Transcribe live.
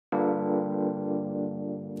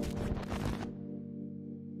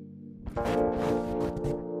I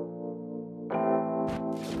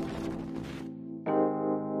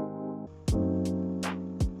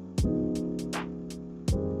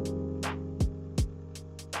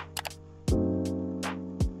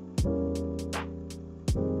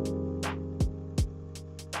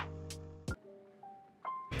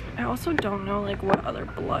also don't know like what other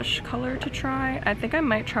blush color to try. I think I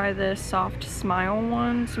might try this Soft Smile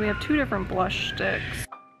one. So we have two different blush sticks.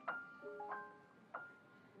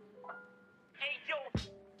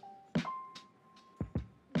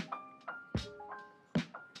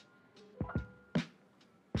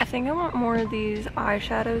 I think I want more of these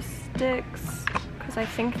eyeshadow sticks because I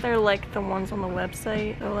think they're like the ones on the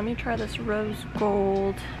website. So let me try this rose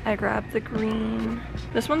gold. I grabbed the green.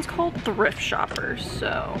 This one's called Thrift Shopper,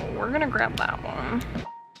 so we're gonna grab that one.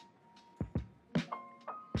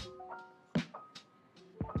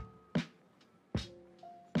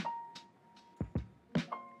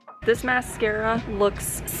 This mascara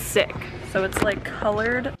looks sick. So it's like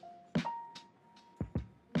colored.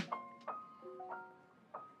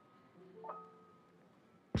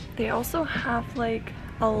 They also have like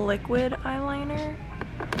a liquid eyeliner,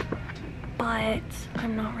 but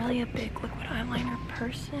I'm not really a big liquid eyeliner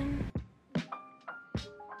person.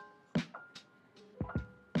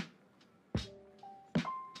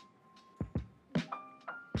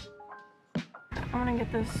 I want to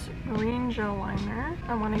get this green gel liner.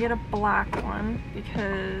 I want to get a black one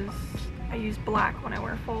because I use black when I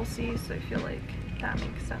wear falsies, so I feel like that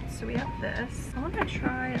makes sense. So we have this. I want to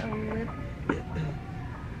try a lip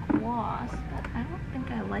gloss, but I don't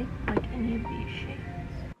think I like any of these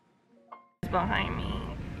shades. Behind me.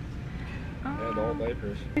 And all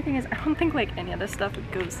diapers. The thing is, I don't think like any of this stuff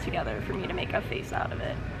goes together for me to make a face out of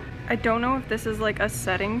it. I don't know if this is like a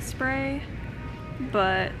setting spray,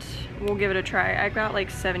 but we'll give it a try. I got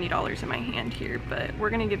like $70 in my hand here, but we're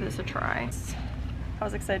gonna give this a try. I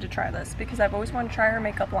was excited to try this because I've always wanted to try her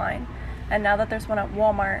makeup line, and now that there's one at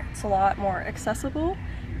Walmart, it's a lot more accessible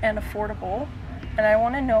and affordable. And I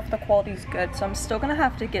want to know if the quality's good, so I'm still gonna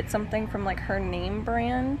have to get something from like her name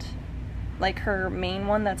brand, like her main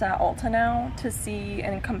one that's at Ulta now, to see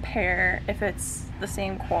and compare if it's the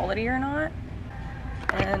same quality or not.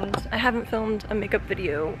 And I haven't filmed a makeup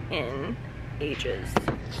video in ages,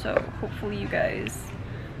 so hopefully you guys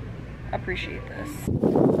appreciate this.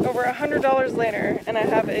 Over $100 later, and I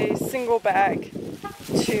have a single bag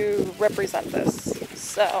to represent this,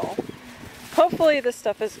 so hopefully this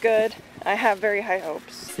stuff is good. I have very high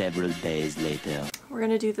hopes. Several days later. We're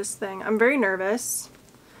gonna do this thing. I'm very nervous.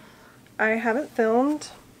 I haven't filmed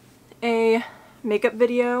a makeup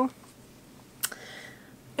video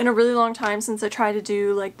in a really long time since I tried to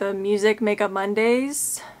do like the music makeup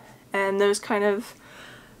Mondays, and those kind of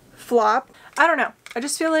flop. I don't know. I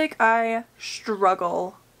just feel like I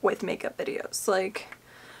struggle with makeup videos. Like,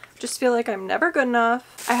 just feel like I'm never good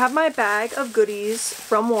enough. I have my bag of goodies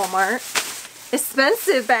from Walmart.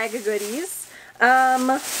 Expensive bag of goodies.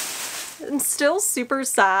 I'm still super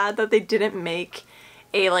sad that they didn't make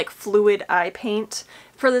a like fluid eye paint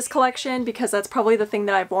for this collection, because that's probably the thing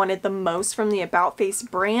that I've wanted the most from the About Face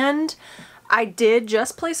brand. I did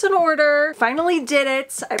just place an order. Finally did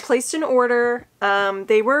it. I placed an order.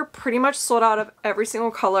 They were pretty much sold out of every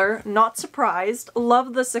single color. Not surprised.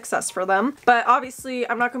 Love the success for them. But obviously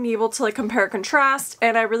I'm not going to be able to like compare contrast,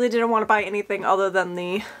 and I really didn't want to buy anything other than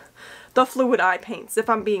the fluid eye paints, if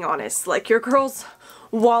I'm being honest. Like, your girl's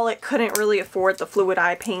wallet couldn't really afford the fluid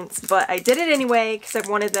eye paints, but I did it anyway because I've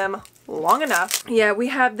wanted them long enough. Yeah, we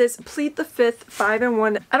have this Plead the Fifth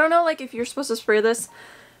 5-in-1. I don't know like if you're supposed to spray this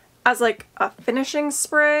as like a finishing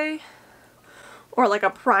spray or like a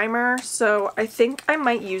primer, so I think I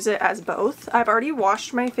might use it as both. I've already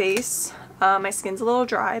washed my face. My skin's a little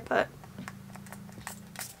dry, but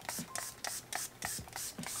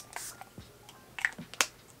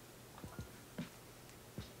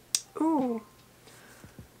ooh.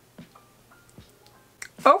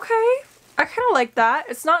 Okay, I kind of like that.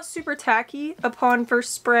 It's not super tacky upon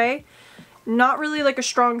first spray. Not really like a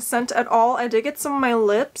strong scent at all. I did get some on my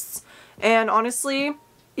lips, and honestly,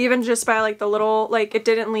 even just by like the little, like, it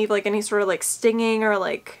didn't leave like any sort of like stinging or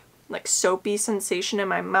like soapy sensation in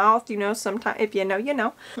my mouth. You know, sometimes if you know, you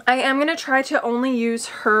know. I am gonna try to only use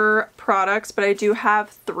her products, but I do have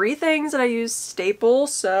 3 things that I use staple,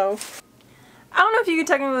 so I don't know if you could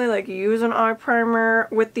technically like use an eye primer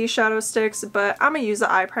with these shadow sticks, but I'm gonna use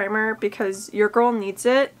the eye primer because your girl needs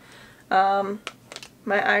it.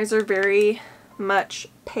 My eyes are very much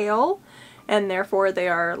pale, and therefore they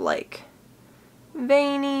are like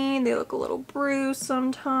veiny. They look a little bruised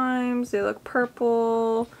sometimes. They look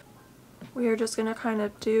purple. We are just gonna kind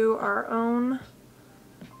of do our own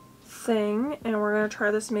thing, and we're gonna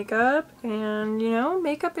try this makeup. And you know,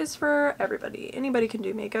 makeup is for everybody. Anybody can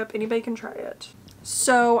do makeup, anybody can try it.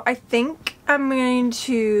 So I think I'm going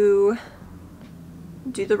to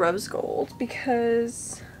do the rose gold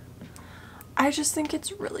because I just think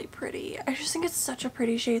it's really pretty. I just think it's such a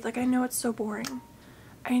pretty shade. Like, I know it's so boring.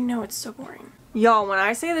 I know it's so boring. Y'all, when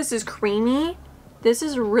I say this is creamy, this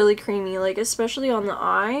is really creamy, like especially on the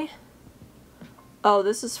eye. Oh,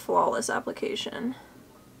 this is flawless application.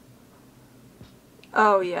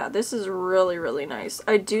 Oh yeah, this is really, really nice.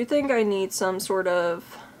 I do think I need some sort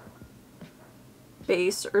of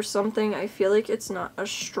base or something. I feel like it's not a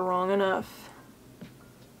strong enough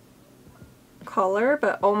color,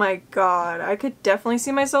 but oh my god, I could definitely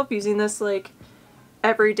see myself using this like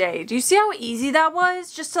every day. Do you see how easy that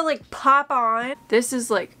was? Just to like pop on. This is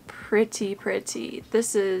like pretty.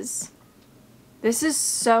 This is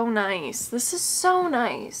so nice. This is so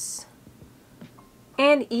nice.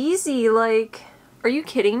 And easy, like, are you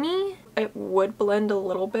kidding me? It would blend a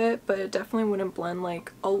little bit, but it definitely wouldn't blend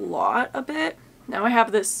like a bit. Now I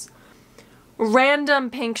have this random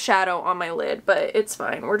pink shadow on my lid, but it's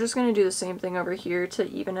fine. We're just gonna do the same thing over here to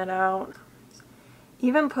even it out.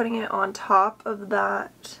 Even putting it on top of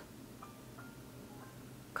that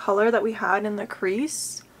color that we had in the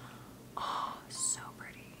crease. Oh, so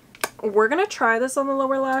pretty. We're gonna try this on the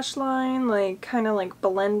lower lash line, like kind of like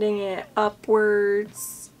blending it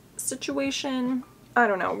upwards situation. I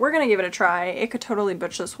don't know. We're gonna give it a try. It could totally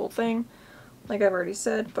butch this whole thing, like I've already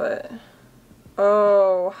said, but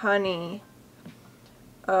oh, honey.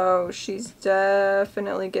 Oh, she's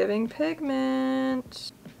definitely giving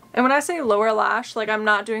pigment. And when I say lower lash, like I'm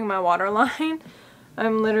not doing my waterline.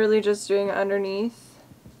 I'm literally just doing underneath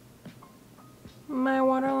my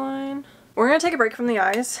waterline. We're gonna take a break from the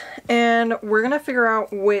eyes and we're gonna figure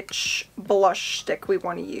out which blush stick we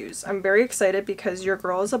want to use. I'm very excited because your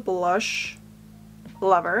girl is a blush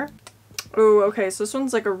lover. Ooh, okay, so this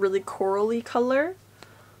one's like a really corally color.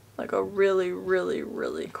 Like a really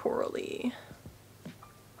corally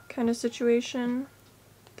kind of situation.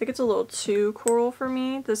 I think it's a little too coral for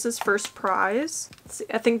me. This is First Prize. Let's see,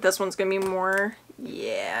 I think this one's gonna be more,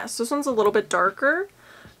 yeah. So this one's a little bit darker,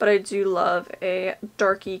 but I do love a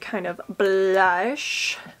darky kind of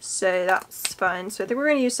blush, so that's fun. So I think we're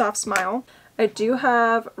gonna use Soft Smile. I do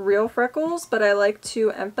have real freckles, but I like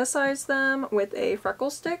to emphasize them with a freckle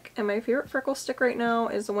stick, and my favorite freckle stick right now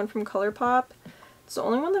is the one from ColourPop. It's the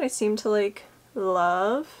only one that I seem to like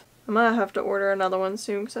love. I'm gonna have to order another one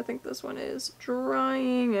soon because I think this one is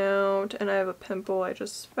drying out, and I have a pimple I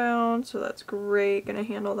just found, so that's great. Gonna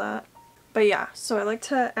handle that. But yeah, so I like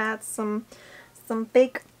to add some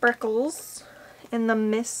fake freckles in the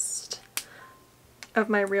mist of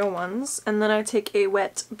my real ones, and then I take a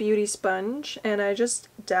wet beauty sponge and I just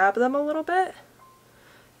dab them a little bit,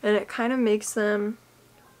 and it kind of makes them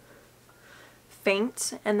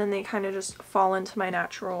faint, and then they kind of just fall into my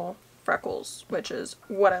natural freckles, which is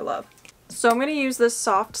what I love. So I'm gonna use this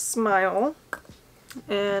Soft Smile,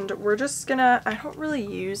 and we're just gonna, I don't really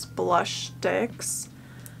use blush sticks,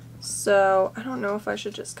 so I don't know if I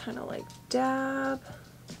should just kind of like dab.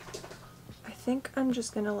 I think I'm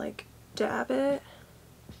just gonna like dab it.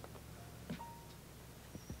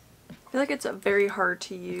 I feel like it's very hard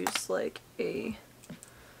to use like a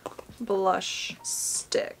blush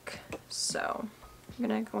stick, so I'm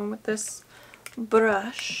gonna go in with this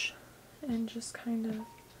brush and just kind of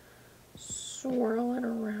swirl it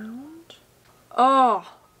around. Oh!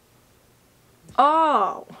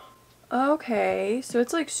 Oh! Okay, so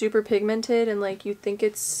it's like super pigmented and like you think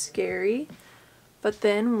it's scary, but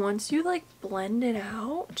then once you like blend it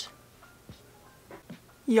out,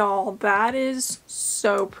 y'all, that is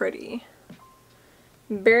so pretty.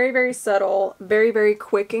 Very subtle, very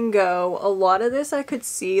quick and go. A lot of this I could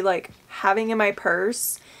see like having in my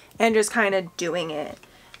purse and just kind of doing it.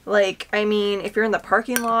 Like, I mean, if you're in the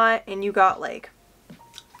parking lot and you got like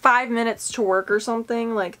 5 minutes to work or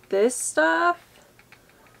something, like this stuff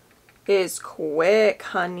is quick,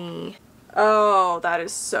 honey. Oh, that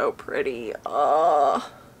is so pretty.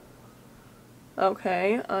 Oh.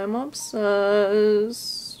 Okay, I'm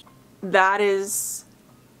obsessed. That is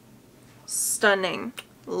stunning.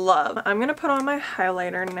 Love. I'm gonna put on my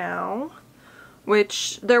highlighter now,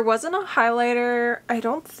 which there wasn't a highlighter. I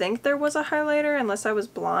don't think there was a highlighter unless I was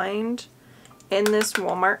blind in this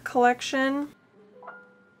Walmart collection.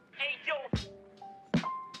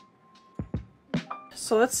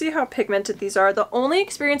 So let's see how pigmented these are. The only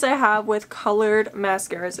experience I have with colored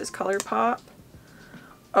mascaras is ColourPop.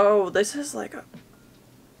 Oh, this is like a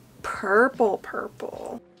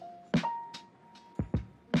purple.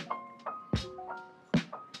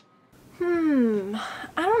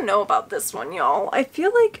 I don't know about this one, y'all. I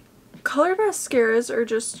feel like colored mascaras are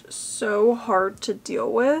just so hard to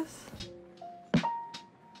deal with.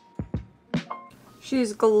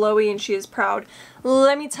 She's glowy and she is proud.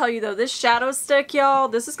 Let me tell you though, this shadow stick, y'all,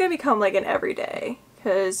 this is gonna become like an everyday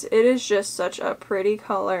because it is just such a pretty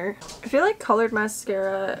color. I feel like colored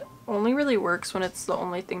mascara only really works when it's the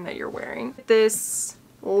only thing that you're wearing. This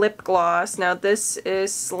lip gloss, now this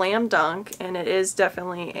is Slam Dunk and it is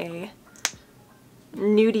definitely a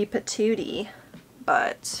nudie patootie,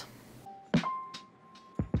 but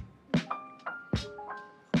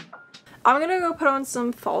I'm gonna go put on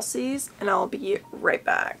some falsies and I'll be right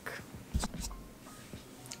back.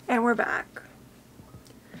 And we're back.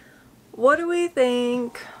 What do we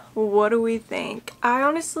think? What do we think? I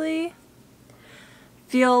honestly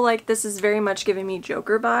feel like this is very much giving me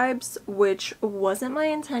Joker vibes, which wasn't my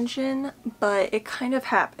intention, but it kind of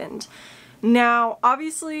happened. Now,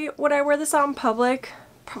 obviously, would I wear this out in public?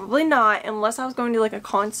 Probably not, unless I was going to like a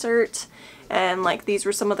concert and like these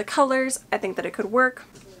were some of the colors. I think that it could work.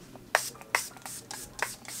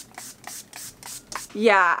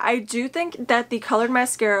 Yeah, I do think that the colored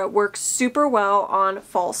mascara works super well on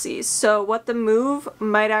falsies. So what the move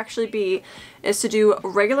might actually be is to do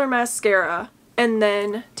regular mascara and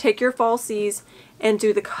then take your falsies and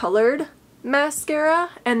do the colored mascara,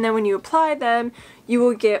 and then when you apply them you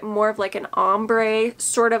will get more of like an ombre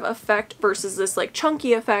sort of effect versus this like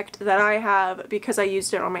chunky effect that I have because I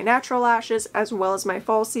used it on my natural lashes as well as my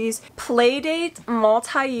falsies. Playdate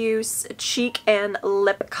multi-use cheek and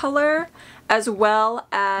lip color, as well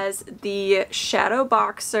as the Shadow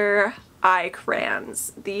Boxer eye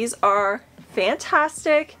crayons. These are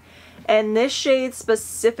fantastic, and this shade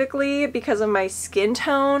specifically, because of my skin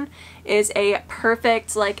tone, is a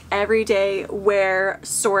perfect like everyday wear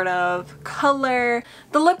sort of color.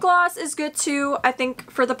 The lip gloss is good too. I think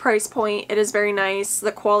for the price point it is very nice.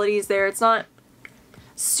 The quality is there. It's not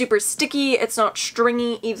super sticky, it's not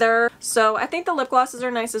stringy either. So I think the lip glosses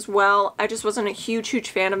are nice as well. I just wasn't a huge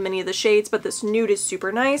fan of many of the shades, but this nude is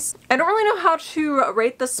super nice. I don't really know how to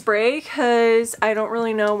rate the spray because I don't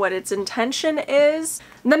really know what its intention is.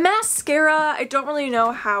 The mascara, I don't really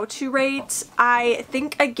know how to rate. I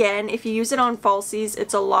think, again, if you use it on falsies,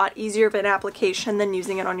 it's a lot easier of an application than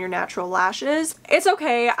using it on your natural lashes. It's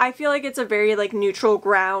okay. I feel like it's a very like neutral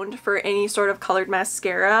ground for any sort of colored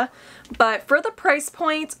mascara. But for the price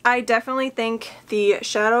point, I definitely think the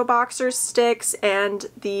Shadow Boxer sticks and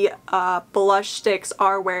the blush sticks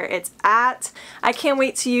are where it's at. I can't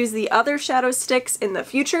wait to use the other shadow sticks in the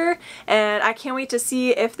future, and I can't wait to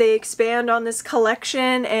see if they expand on this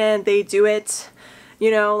collection and they do it,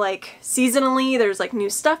 you know, like seasonally, there's like new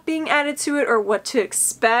stuff being added to it, or what to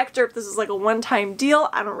expect, or if this is like a one-time deal.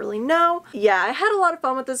 I don't really know. Yeah, I had a lot of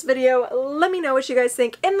fun with this video. Let me know what you guys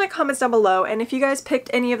think in the comments down below, and if you guys picked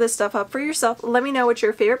any of this stuff up for yourself, let me know what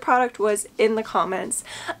your favorite product was in the comments.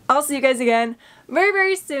 I'll see you guys again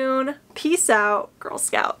very soon. Peace out, Girl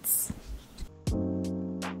Scouts.